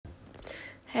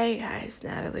Hey guys,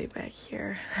 Natalie back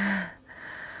here.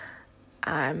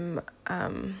 I'm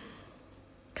kind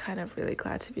of really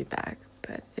glad to be back,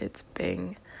 but it's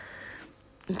been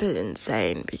a bit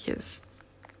insane because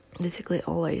basically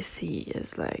all I see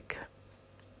is like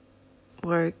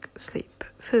work, sleep,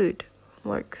 food,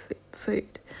 work, sleep,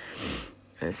 food.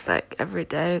 And it's like every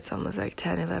day it's almost like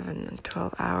 10, 11, and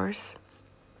 12 hours.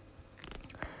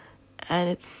 And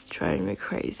it's driving me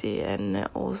crazy, and I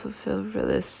also feel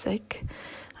really sick.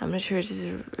 I'm not sure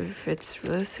if it's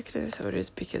really sickness or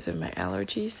just because of my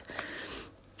allergies.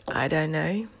 I don't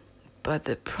know. But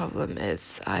the problem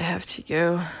is I have to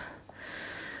go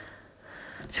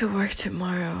to work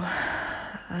tomorrow.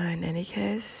 In any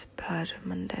case, but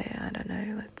Monday, I don't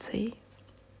know. Let's see.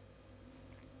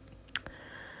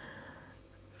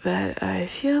 But I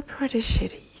feel pretty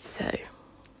shitty, so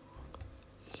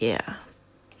yeah.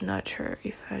 Not sure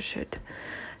if I should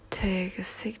take a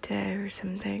sick day or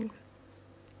something.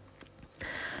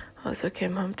 Also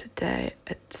came home today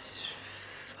at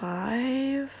 5,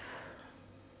 I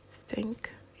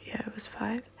think. Yeah, it was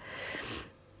 5.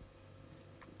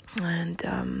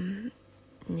 And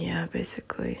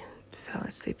basically fell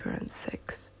asleep around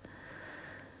 6.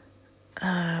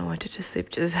 I wanted to sleep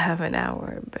just half an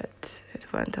hour, but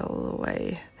it went all the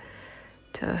way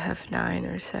till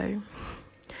 9:30 or so.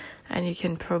 And you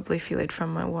can probably feel it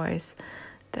from my voice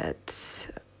that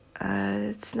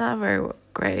it's not very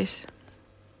great.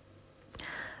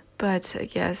 But I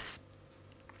guess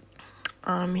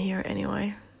I'm here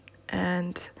anyway.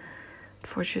 And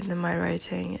unfortunately, my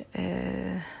writing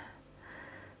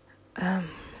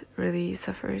really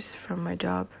suffers from my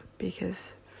job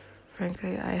because,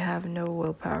 frankly, I have no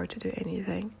willpower to do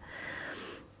anything.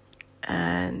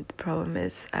 And the problem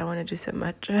is I want to do so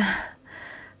much.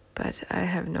 But I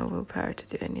have no willpower to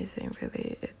do anything,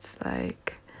 really. It's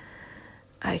like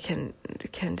I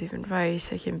can't even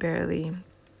write. I can barely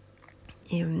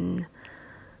even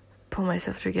pull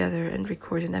myself together and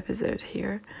record an episode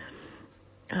here.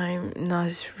 I'm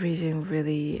not reading,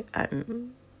 really.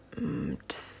 I'm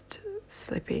just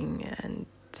sleeping and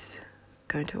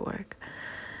going to work.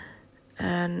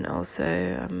 And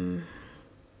also,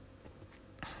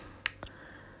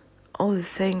 all the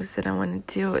things that I want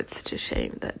to do, it's such a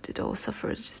shame that it all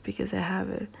suffers just because I have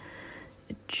a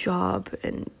job,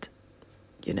 and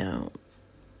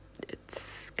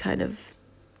it's kind of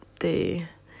the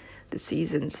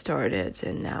season started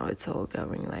and now it's all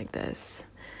going like this.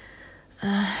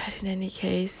 But in any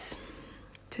case,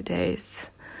 today's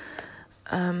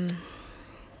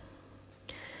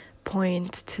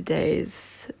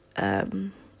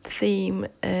theme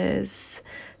is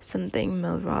something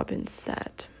Mel Robbins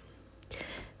said.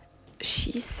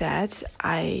 She said,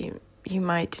 you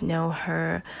might know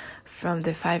her from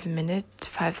the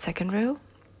 5-second rule.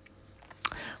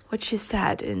 What she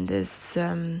said in this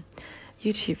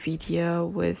YouTube video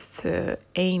with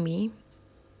Amy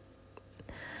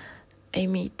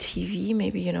TV,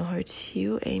 maybe you know her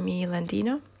too, Amy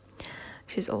Landino.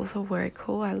 She's also very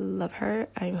cool. I love her.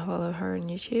 I follow her on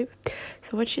YouTube.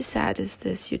 So what she said is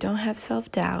this: you don't have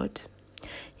self-doubt.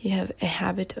 You have a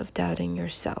habit of doubting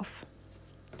yourself.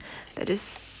 That is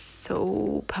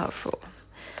so powerful.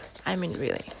 I mean,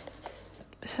 really.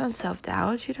 It's not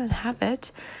self-doubt. You don't have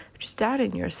it. You're just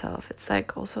doubting yourself. It's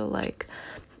like also like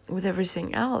with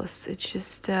everything else. It's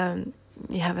just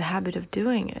you have a habit of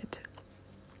doing it.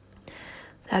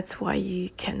 That's why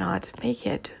you cannot make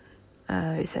it,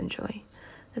 essentially.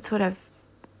 That's what I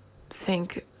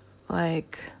think,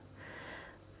 like,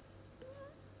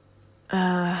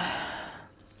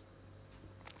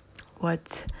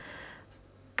 what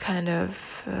kind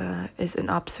of is an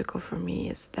obstacle for me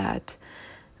is that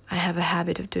I have a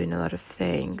habit of doing a lot of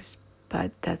things,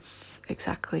 but that's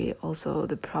exactly also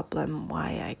the problem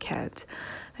why I can't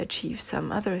achieve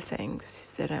some other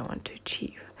things that I want to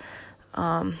achieve.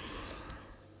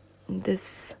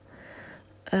 This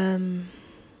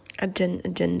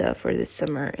agenda for this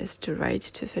summer is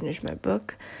to finish my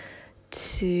book,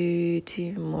 to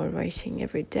do more writing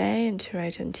every day, and to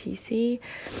write on TC,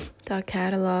 dot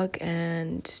catalog,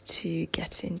 and to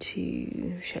get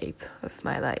into shape of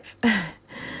my life.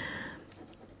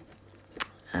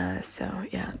 So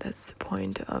yeah, that's the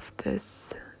point of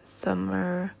this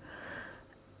summer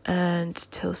and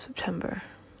till September.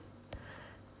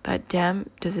 But damn,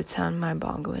 does it sound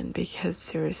mind-boggling, because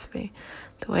seriously,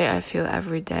 the way I feel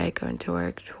every day going to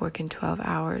work in 12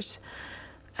 hours,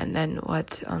 and then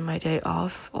on my day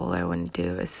off, all I want to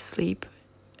do is sleep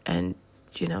and,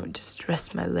 just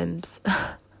rest my limbs.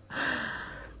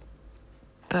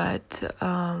 But,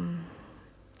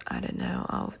 I don't know,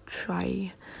 I'll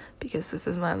try, because this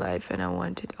is my life and I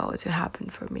want it all to happen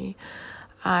for me.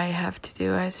 I have to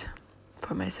do it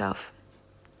for myself.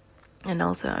 And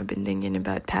also I've been thinking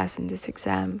about passing this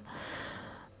exam,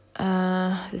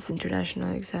 this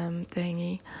international exam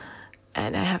thingy,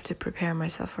 and I have to prepare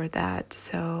myself for that.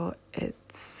 So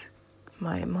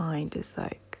my mind is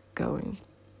like going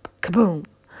kaboom.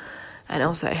 And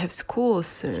also I have school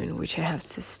soon, which I have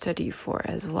to study for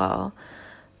as well.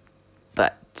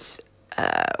 But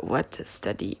what to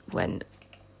study when?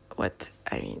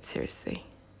 Seriously,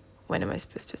 when am I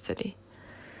supposed to study?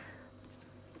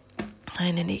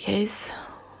 In any case,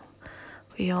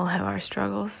 we all have our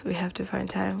struggles. We have to find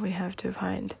time. We have to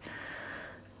find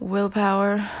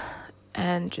willpower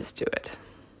and just do it.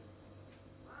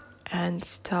 And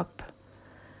stop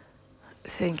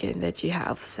thinking that you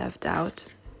have self-doubt,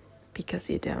 because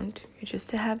you don't. You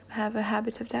just have a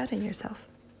habit of doubting yourself.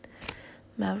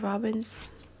 Mel Robbins.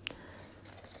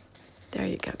 There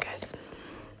you go, guys.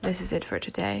 This is it for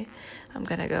today. I'm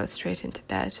gonna go straight into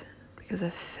bed because I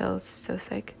feel so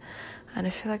sick. And I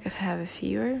feel like I have a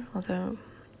fever, although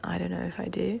I don't know if I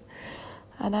do.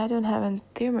 And I don't have a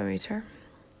thermometer.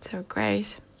 So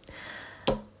great.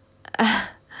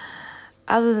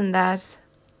 Other than that,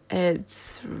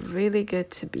 it's really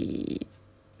good to be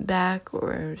back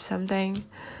or something.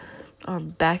 Or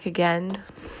back again.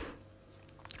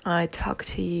 I talk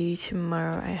to you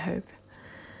tomorrow, I hope.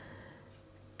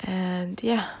 And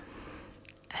yeah,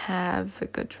 have a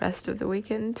good rest of the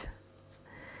weekend.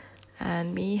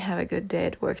 And me, have a good day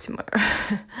at work tomorrow.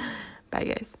 Bye,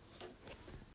 guys.